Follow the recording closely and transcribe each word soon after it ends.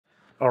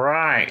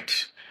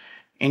Alright,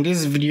 in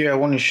this video I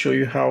want to show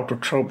you how to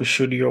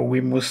troubleshoot your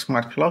Wemo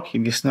smart plug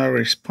if it's not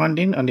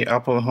responding on the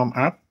Apple Home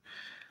app.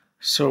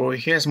 So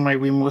here's my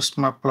Wemo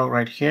smart plug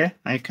right here.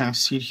 I can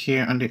see it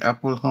here on the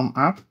Apple Home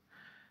app.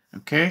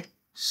 Okay,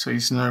 so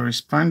it's not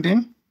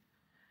responding.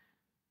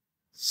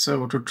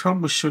 So to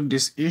troubleshoot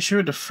this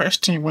issue, the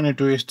first thing you want to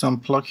do is to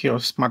unplug your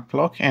smart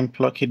plug and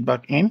plug it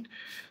back in.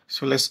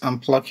 So let's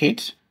unplug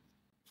it.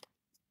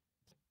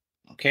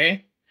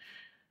 Okay,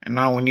 and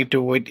now we need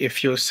to wait a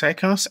few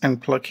seconds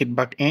and plug it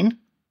back in.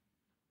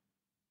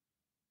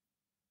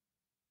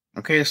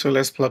 Okay, so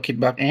let's plug it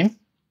back in.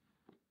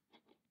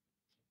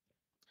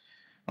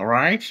 All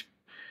right.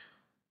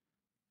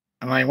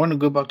 And I want to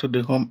go back to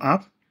the Home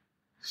app.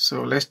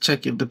 So let's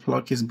check if the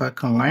plug is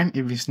back online,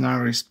 if it's not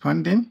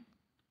responding.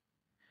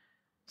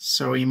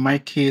 So in my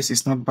case,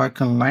 it's not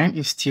back online,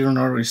 it's still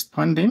not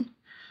responding.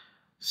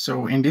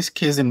 So in this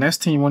case, the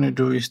next thing you want to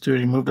do is to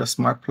remove the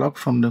smart plug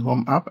from the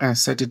Home app and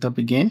set it up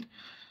again.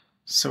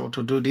 So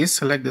to do this,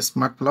 select the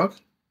smart plug.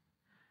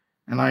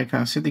 And now you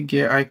can see the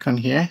gear icon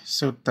here.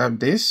 So tap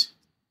this.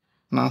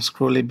 Now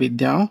scroll a bit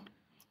down.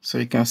 So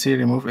you can see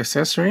remove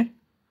accessory.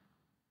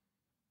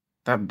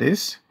 Tap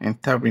this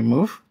and tap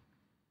remove.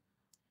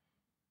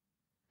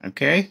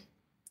 Okay.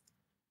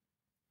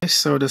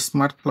 So the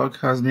smart plug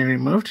has been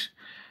removed.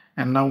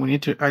 And now we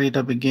need to add it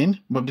up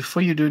again. But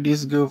before you do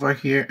this, go over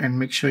here and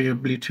make sure your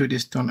Bluetooth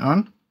is turned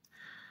on.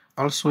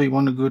 Also, you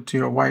want to go to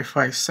your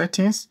Wi-Fi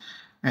settings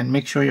and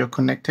make sure you're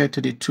connected to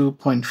the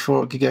 2.4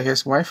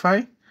 gigahertz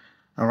Wi-Fi.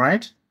 All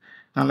right.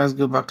 Now let's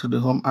go back to the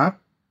Home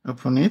app,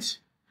 open it,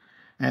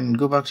 and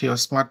go back to your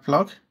smart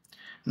plug.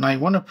 Now you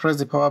want to press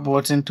the power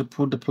button to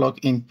put the plug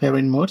in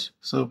pairing mode.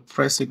 So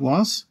press it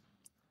once.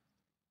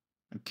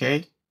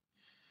 Okay.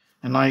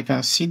 And now you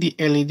can see the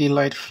LED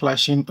light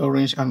flashing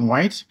orange and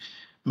white,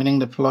 meaning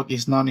the plug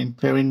is now in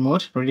pairing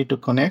mode, ready to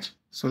connect.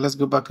 So let's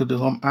go back to the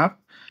Home app.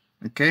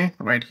 Okay,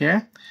 right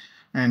here.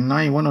 And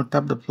now you want to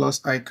tap the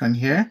plus icon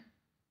here.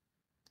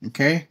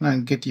 Okay, now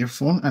get your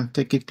phone and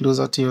take it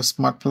closer to your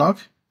smart plug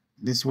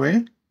this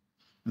way.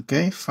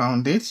 Okay,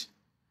 found it.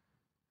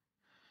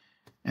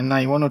 And now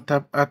you want to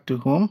tap add to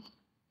home.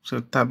 So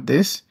tap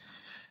this.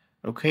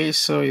 Okay,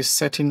 so it's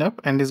setting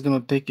up and it's going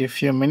to take a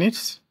few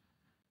minutes.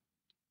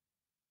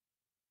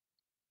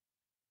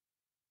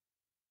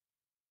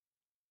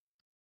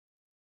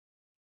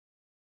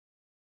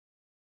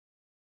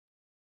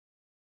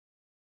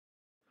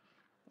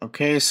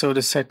 Okay, so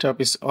the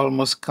setup is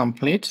almost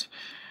complete.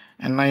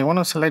 And now you want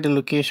to select the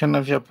location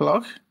of your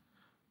plug.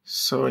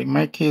 So in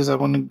my case, I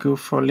want to go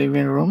for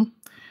living room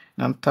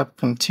and tap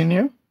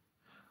continue.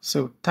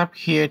 So tap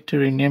here to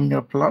rename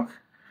your plug.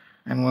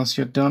 And once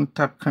you're done,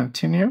 tap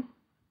continue.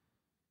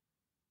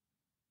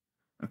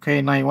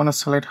 Okay, now you want to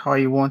select how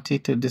you want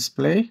it to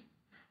display.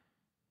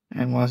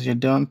 And once you're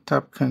done,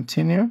 tap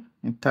continue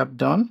and tap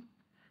done.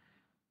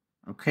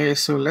 Okay,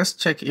 so let's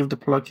check if the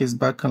plug is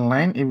back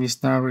online, if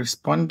it's now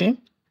responding.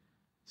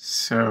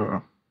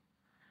 So,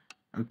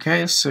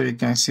 okay, so you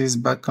can see it's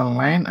back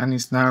online and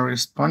it's now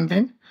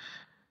responding.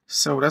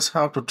 So that's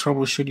how to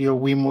troubleshoot your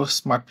Wemo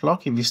smart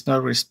plug if it's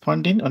not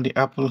responding on the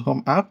Apple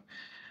Home app.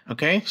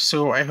 Okay,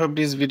 so I hope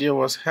this video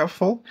was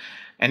helpful.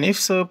 And if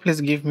so,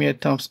 please give me a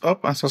thumbs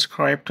up and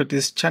subscribe to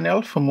this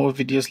channel for more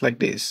videos like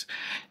this.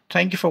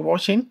 Thank you for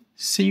watching.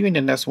 See you in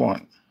the next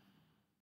one.